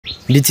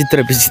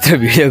विचित्र विचित्र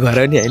भिडियो गर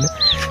नि हैन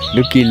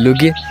लुकी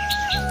लुकी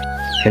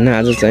हैन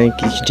आज चाहिँ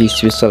किस्टी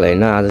स्पेशल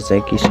हैन आज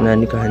चाहिँ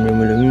कृष्णानी कहानी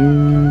मैले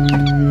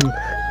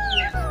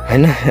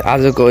हैन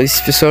आजको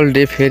स्पेशल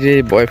डे फेरि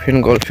बोयफ्रेन्ड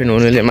गर्लफ्रेन्ड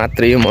हुनेले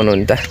मात्रै यो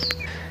मनाउने त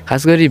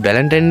खास गरी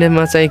भ्यालेन्टाइन डे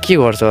मा चाहिँ के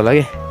गर्छ होला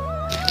के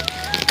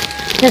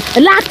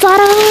लाग्छ र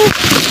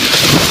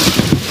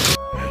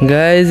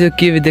गाइस यो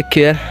के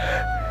देखियो यार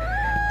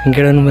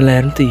गेडाउनु मलाई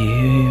हेर्नु त ए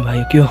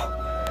भाइ के हो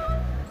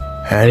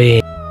हामी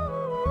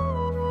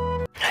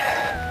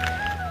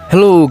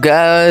hello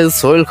guys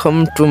welcome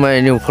to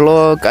my new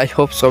vlog I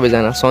hope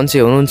सबैजना सन्चै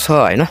हुनुहुन्छ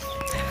हैन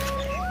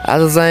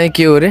आज चाहिँ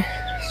के हो रे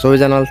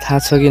सबैजनालाई थाहा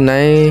छ कि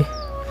नै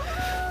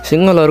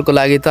सिंगलहरुको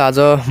लागि त आज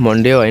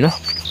मन्डे हो हैन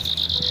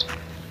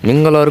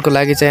मिंगलहरुको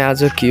लागि चाहिँ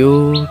आज के हो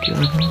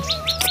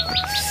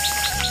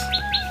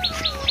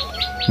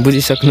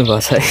बुझिसक्नु भएको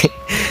छ है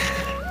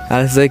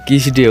आज चाहिँ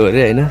किस डे हो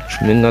रे हैन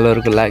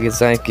मिंगलहरुको लागि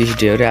चाहिँ किस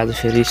डे हो रे आज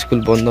फेरि स्कुल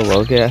बन्द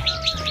भयो के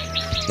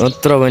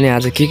नत्र भने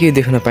आज के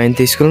देख्न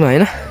पाइन्थ्यो स्कुलमा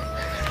हैन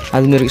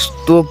आज मेरो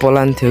यस्तो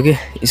प्लान थियो कि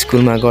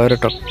स्कुलमा गएर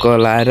टक्क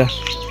लाएर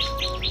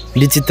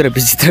विचित्र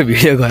विचित्र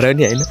भिडियो गर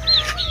नि हैन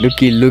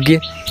लुकी लुकी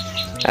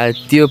आज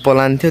त्यो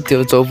प्लान थियो त्यो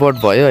चौपट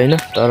भयो हैन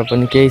तर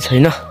पनि केही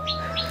छैन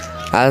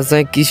आज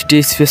चाहिँ किस डे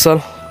स्पेशल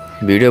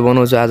भिडियो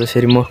बनाउँछु आज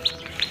फेरि म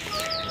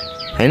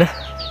हैन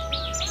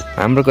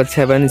हाम्रो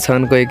कक्षा पनि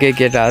छन् कोही कोही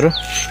केटाहरू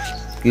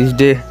किस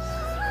डे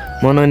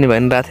मनाउने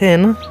भनिरहेको थिए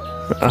हैन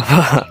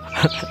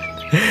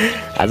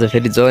आज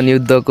फेरि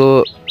जनयुद्धको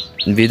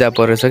बिदा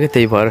परेछ के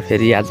त्यही भएर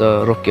फेरि आज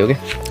रोक्यो के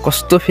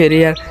कस्तो फेरि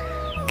यार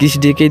किस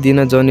डे कै दिन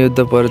जनयुद्ध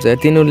परेछ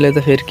तिनीहरूले त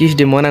फेरि किस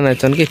डे मनाएका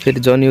छन् कि फेरि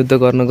जनयुद्ध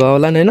गर्न गयो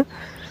होला नि हैन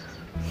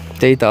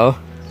त्यही त हो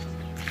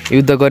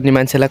युद्ध गर्ने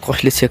मान्छेलाई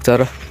कसले छेक्छ र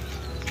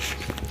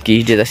किस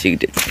डे त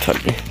सिक्दे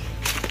छल्ने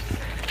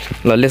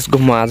ल लेट्स गो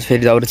म आज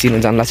फेरि दाउरा चिर्न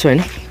जान्ला छु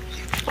हैन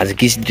आज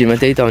किस डेमा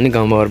त्यही त हो नि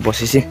गाउँमा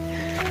बसेसी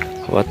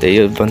अब त्यही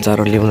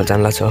बन्चारो ल्याउन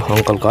जान्ला छु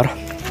अङ्कल घर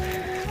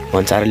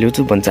बन्चारो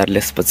ल्याउँछु बन्चारो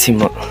ल्याएपछि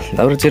म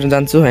दाउरा चिर्न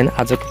जान्छु हैन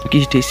आज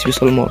किस डे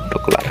स्पेशल म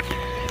टक्क लाएर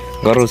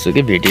गराउँछु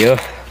कि भिडियो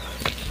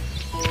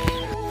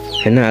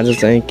हैन आज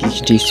चाहिँ किस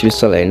डे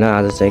स्पेशल हैन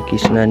आज चाहिँ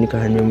कृष्णानी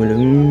कहानी मैले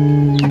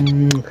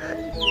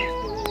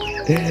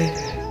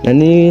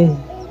नानी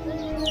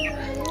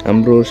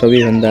हाम्रो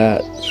सबैभन्दा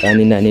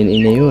सानी नानी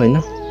नै हो हैन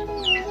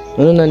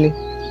हो नानी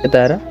यता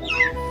आएर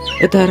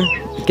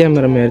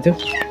क्यामेरामा हेर्थ्यौ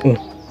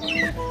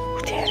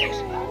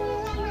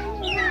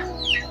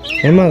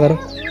हेमा गर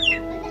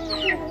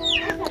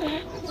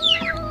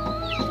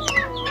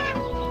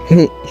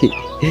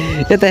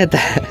यता यता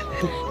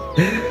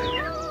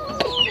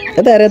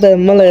यता हेर त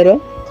मलाई हेर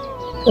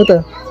यता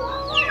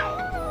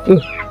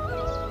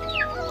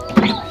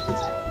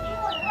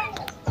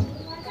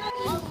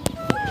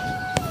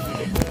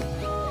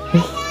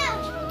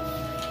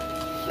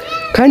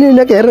खाने न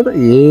के हेर त ए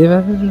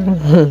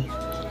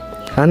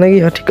खाना कि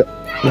ठिक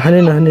खाने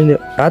नखाने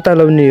हात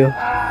लाउने हो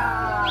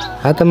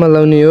हातमा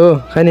लाउने हो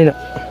खाने न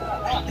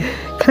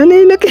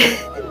के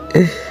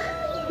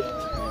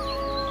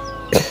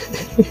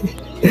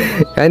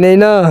खाने न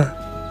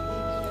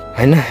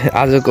हैन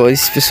आजको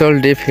स्पेशल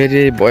डे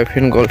फेरि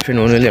बोयफ्रेन्ड गर्लफ्रेन्ड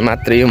हुनेले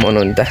मात्रै यो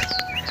मनाउने त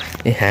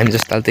ए हामी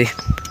जस्ताले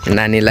चाहिँ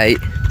नानीलाई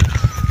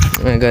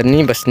गर्ने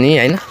बस्ने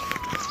हैन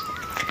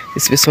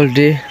स्पेशल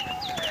डे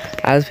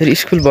आज फेरि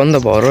स्कुल बन्द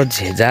भएर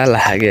झेजा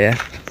लाग्यो यार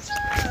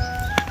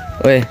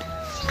ओए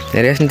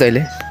हेरेस् नि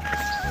तैँले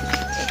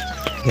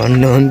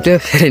भन्नुहुन्थ्यो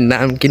फेरि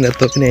नाम किन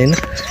तोक्ने हैन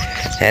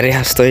हेरे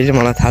जस्तो तैँले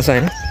मलाई थाहा छ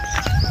हैन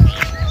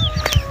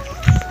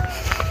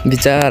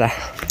बिचारा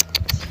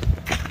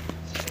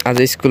आज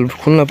स्कुल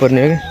खुल्न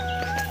पर्ने हो कि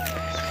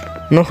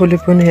नखोले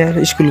पनि यार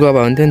स्कुल गए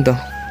भए हुन्थ्यो नि त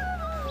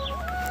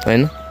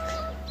हैन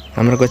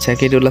हाम्रो कक्षा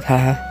केटीहरूलाई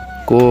थाहा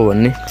को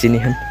भन्ने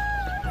चिनिखान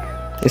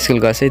स्कुल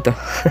गएछ है त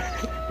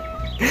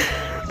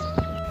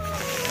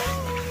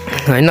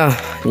हैन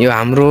यो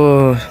हाम्रो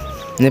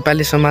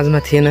नेपाली समाजमा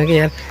थिएन कि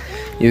यार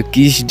यो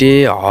kiss day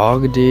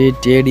hug day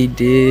teddy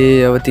day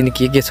अब तिनी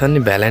के छन् नि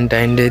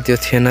भ्यालेन्टाइन डे त्यो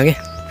थिएन कि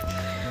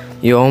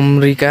यो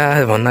अमेरिका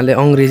भन्नाले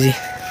अंग्रेजी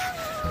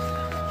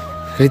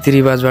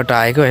रीतिरिवाजबाट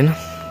आएको हैन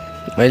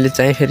अहिले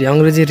चाहिँ फेरि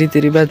अंग्रेजी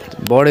रीतिरिवाज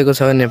बढेको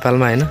छ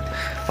नेपालमा हैन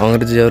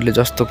अंग्रेजीहरुले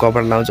जस्तो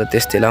कपडा लाउँछ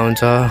त्यस्तै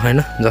लाउँछ हैन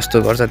जस्तो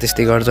गर्छ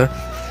त्यस्तै गर्छ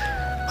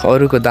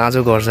अरूको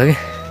दाँजो गर्छ के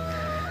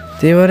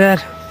त्यही भएर यार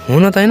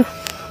हुन त हैन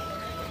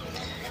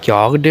कि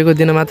हग डेको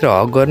दिन मात्र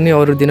हग गर्ने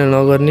अरु दिन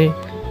नगर्ने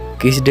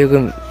किस डेको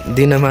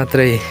दिन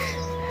मात्रै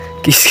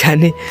किस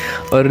खाने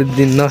अरु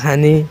दिन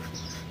नखाने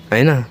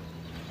हैन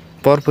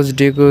पर्पज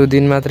डेको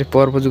दिन मात्रै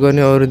पर्पज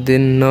गर्ने अरु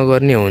दिन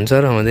नगर्ने हुन्छ र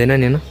हुँदैन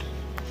नि हैन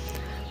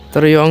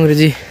तर यो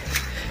अंग्रेजी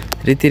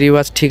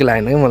रीतिरिवाज ठीक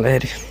लागेन के मलाई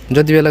हेरि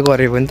जति बेला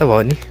गरे पनि त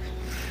भयो नि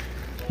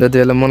जति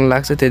बेला मन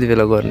लाग्छ त्यति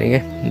बेला गर्ने के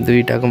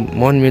दुईटाको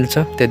मन मिल्छ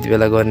त्यति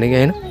बेला गर्ने के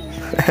हैन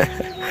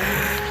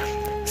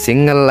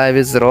सिंगल लाइफ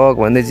इज रक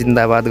भन्दै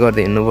जिन्दाबाद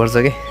गर्दै हिँड्नु पर्छ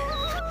के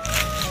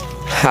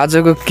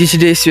आजको किस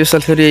डे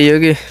स्पेशल फेरि यही हो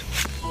कि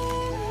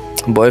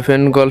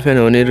बोयफ्रेन्ड गर्लफ्रेन्ड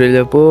हुने रहेछ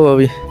पो अब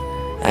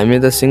हामी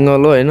त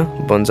सिंगल हो हैन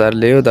भन्चार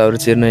ल्यायो दाउरा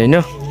चिर्न हैन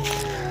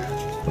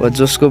अब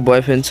जसको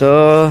बोयफ्रेन्ड छ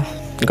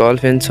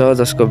गर्लफ्रेन्ड छ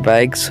जसको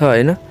बाइक छ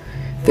हैन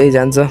त्यही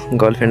जान्छ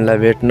गर्लफ्रेन्डलाई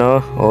भेट्न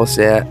होस्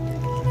या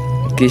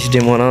किस डे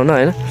मनाउन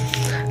हैन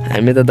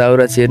हामी त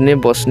दाउरा चिर्ने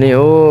बस्ने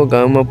हो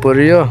गाउँमा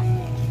परियो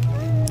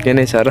के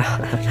नै छ र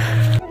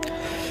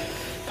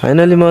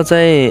फाइनली म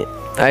चाहिँ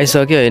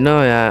आइसक्यो हैन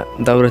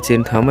यहाँ दाउरा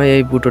चिर्ने ठाउँमा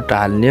यही बुटो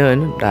ढाल्ने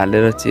हैन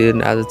ढालेर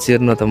चिर्ने आज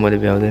चिर्न त मैले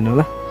भ्याउँदैन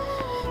होला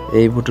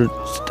यही बुटो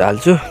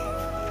ढाल्छु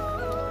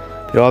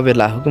फेरि अबेर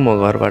लाग्यो म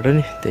घरबाट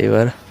नि त्यही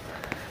भएर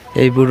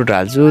यही बुटो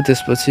ढाल्छु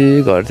त्यसपछि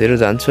घरतिर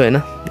जान्छु हैन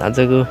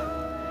आजको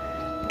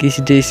किस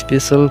डे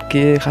स्पेशल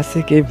के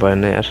खासै केही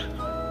भएन यार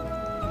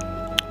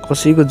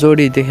कसैको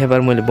जोडी देखे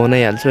बार मैले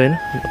बनाइहाल्छु हैन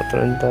नत्र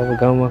नि त अब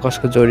गाउँमा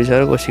कसको जोडी छ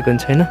र कसैको पनि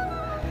छैन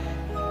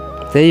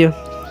त्यही हो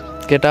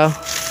केटा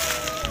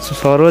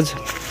सरोज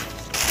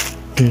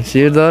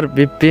श्रीधर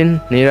विपिन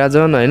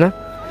निराजन हैन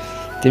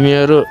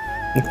तिमीहरू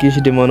किस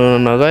डे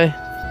मनाउन नगए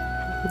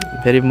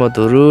फेरि म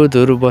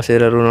धुरु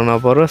बसेर रुन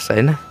नपरोस्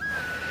हैन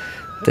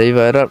त्यही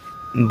भएर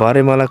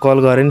भरे मलाई कल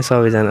गरे नि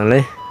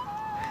सबैजनालाई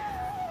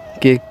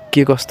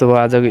के कस्तो भयो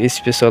आजको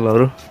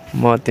स्पेशलहरू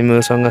म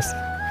तिमीहरूसँग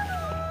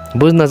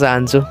बुझ्न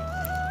चाहन्छु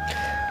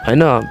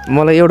हैन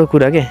मलाई एउटा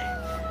कुरा के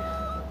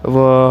अब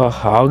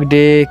hug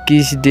day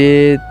kiss day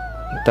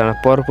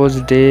purpose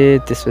day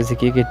त्यसपछि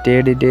के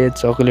टेडी डे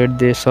चकलेट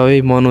डे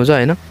सबै मनाउँछ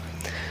हैन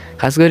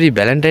खास गरी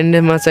भ्यालेन्टाइन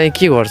डेमा चाहिँ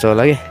के गर्छ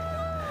होला के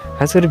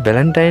खास गरी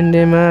भ्यालेन्टाइन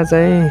डेमा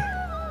चाहिँ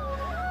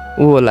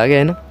ऊ होला के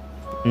हैन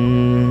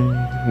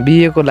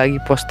बिहेको लागि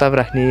प्रस्ताव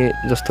राख्ने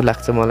जस्तो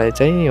लाग्छ मलाई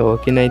चाहिँ हो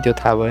कि नै त्यो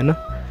थाहा भएन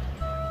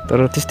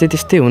तर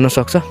त्यस्तै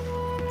हुनसक्छ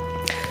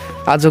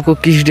आजको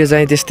किस डे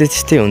चाहिँ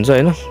त्यस्तै हुन्छ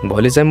हैन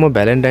भोलि चाहिँ म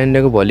भ्यालेन्टाइन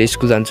डेको भोलि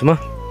स्कुल जान्छु म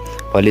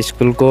भोलि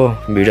स्कुलको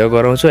भिडियो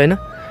गराउँछु हैन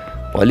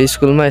भोलि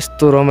स्कुलमा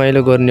यस्तो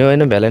रमाइलो गर्ने हो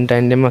हैन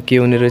भ्यालेन्टाइन डेमा के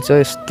हुने रहेछ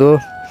यस्तो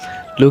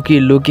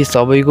लुकी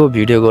सबैको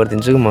भिडियो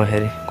गरिदिन्छु कि म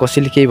फेरि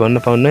कसैले केही भन्न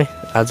पाउन्न है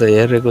आज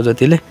हेरेको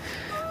जतिले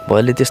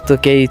भोलि त्यस्तो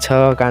केही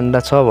छ काण्ड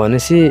छ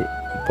भनेपछि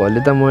भोलि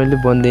त मैले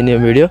बन्दिने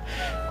भिडियो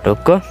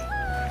ढुक्क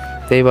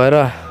त्यही भएर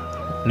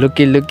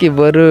लुकी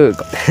बरु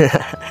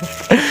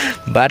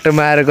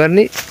बाटोमा आएर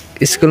गर्ने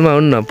स्कुलमा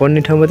हुन्न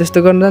पढ्ने ठाउँमा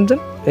त्यस्तो गर्न जान्छन्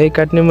यही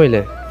काट्ने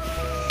मैले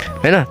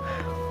हैन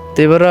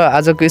त्यही भएर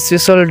आजको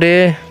स्पेशल डे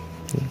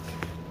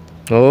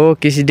हो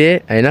किस डे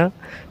हैन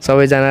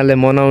सबैजनाले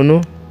मनाउनु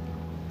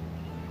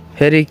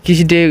फेरि किस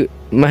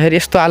डेमा फेरि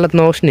यस्तो हालत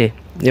नहोस् नि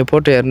यो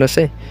फोटो हेर्नुहोस्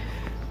है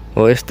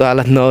हो यस्तो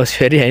हालत नहोस्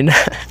फेरि हैन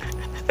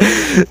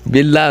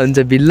बिल्ला हुन्छ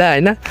बिल्ला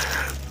हैन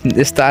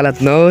यस्तो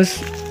हालत नहोस्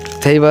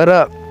त्यही भएर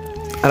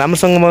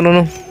राम्रोसँग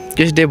मनाउनु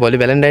किस डे भोलि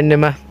भ्यालेन्टाइन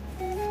डेमा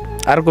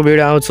अर्को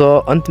भिडियो आउँछ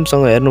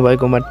अन्तिमसँग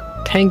हेर्नुभएकोमा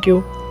थ्याङ्क यू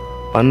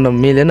भन्न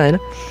मिलेन हैन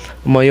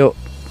म यो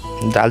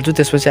ढाल्छु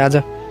त्यसपछि आज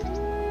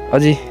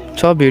अझै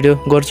छ भिडियो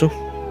गर्छु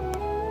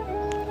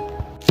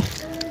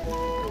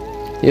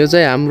यो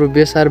चाहिँ हाम्रो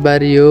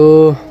बेसारबारी हो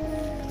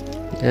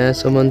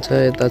यहाँसम्म छ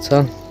यता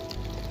छ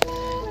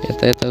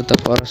यता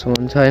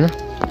परसम्म छ हैन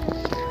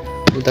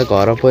उता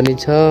घर पनि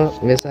छ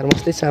बेसार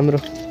मस्तै छ हाम्रो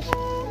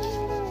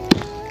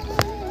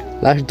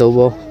लास्ट धौ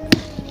भयो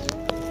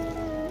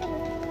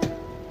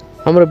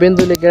हाम्रो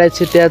बिन्दुले गेडा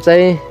छिट्या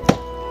चाहिँ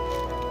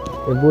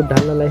बुट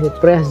ढाल्नलाई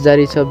प्रयास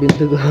जारी छ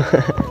बिन्दुको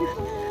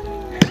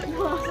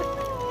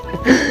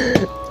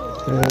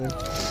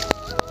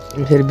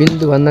फेरि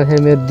बिन्दु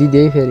भन्दाखेरि मेरो दिदी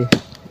है फेरि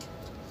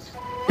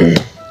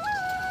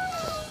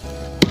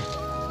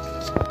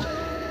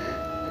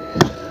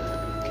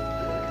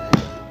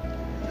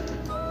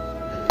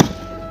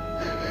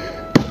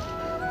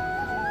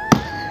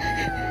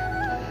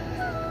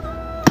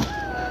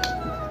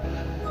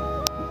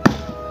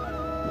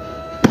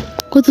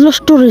कति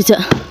लस्टो रहेछ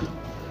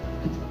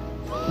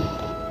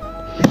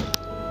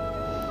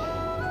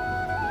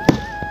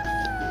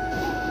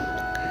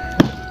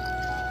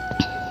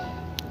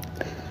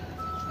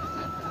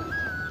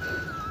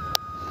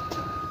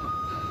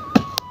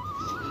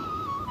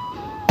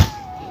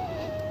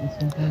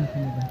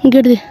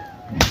गेट दे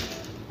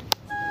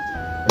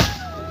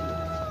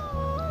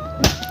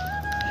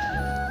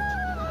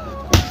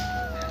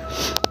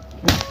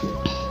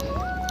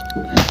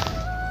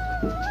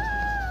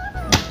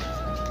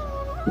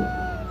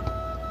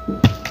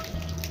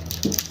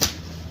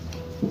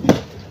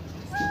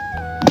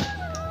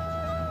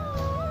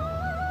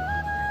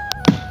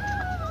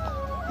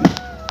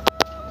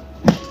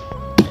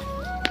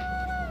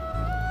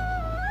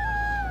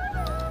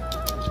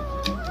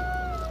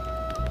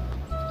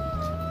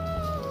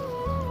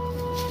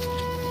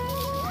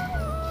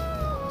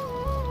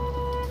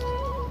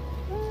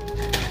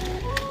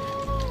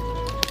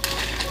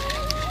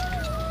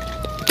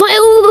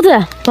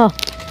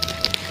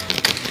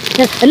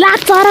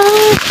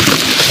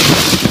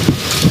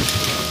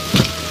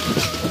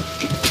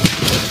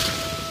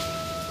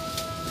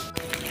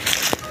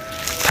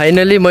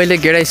फाइनली मैले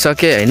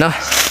गेडाइसकेँ हैन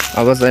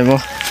अब चाहिँ म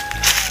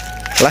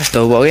लास्ट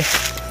धौ भयो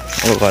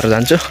अब घर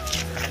जान्छु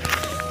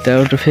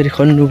त्यहाँबाट फेरि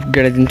खन्नु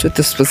गेडाइदिन्छु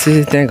त्यसपछि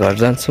त्यहाँ घर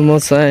जान्छु म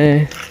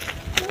चाहिँ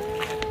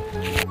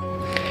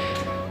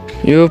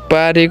यो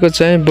पारेको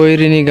चाहिँ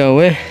बैरिनी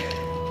गाउँ है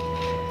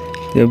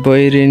त्यो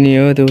बैरिनी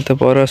हो त्यो उता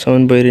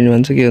परसम्म बैरिनी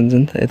भन्छ के भन्छ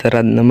नि त यता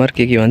रात नम्बर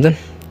के भन्छन्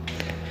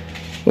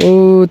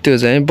ओ त्यो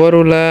चाहिँ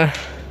बरौला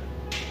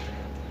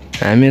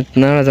हामी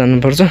नाडा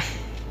जानुपर्छ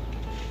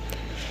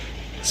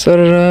सर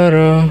र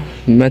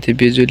माथि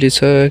बिजुली छ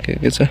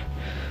के छ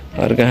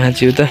अर्का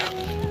हाँची उता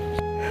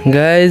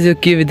गाइज यो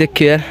के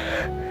देखियो यार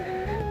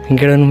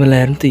गेडाउनु बेला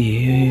हेर्नु त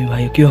ए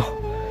भाइ के हो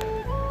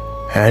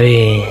हामी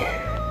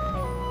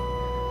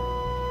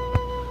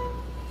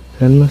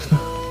हेर्नुहोस् न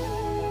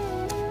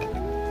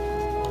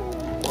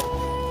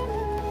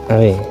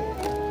हामी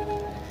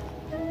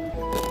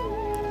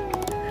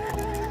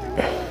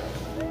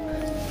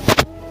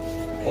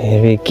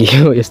ए के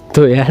हो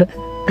यस्तो यार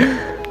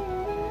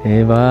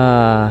ए बा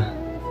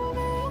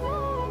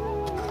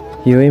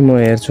यो है म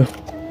हेर्छु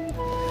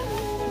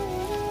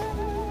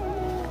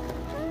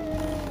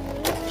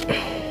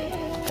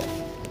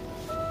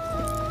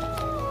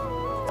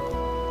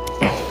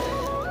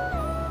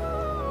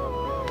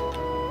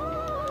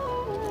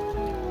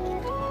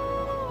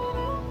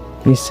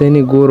निश्चय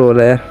नै गोरो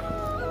होला यार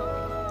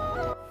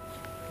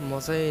म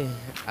चाहिँ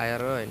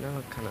आएर होइन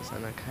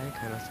खानासाना खाएँ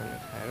खानासाना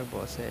खाएर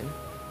बसेँ होइन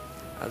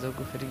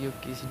आजको फेरि यो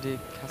केसी डे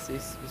खासै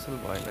स्पेसल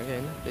भएन क्या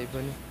होइन त्यही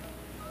पनि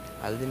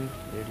हालिदिनु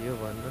भिडियो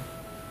भनेर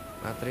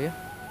मात्रै हो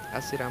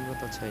खासै राम्रो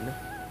त छैन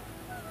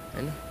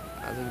होइन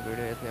आजको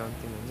भिडियो यति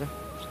अन्तिम हुन्छ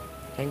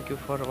thank you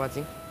for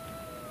watching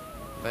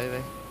by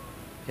by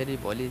फेरि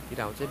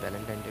भोलितिर आउँछ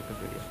भ्यालेन्टाइन डेको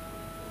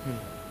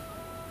भिडियो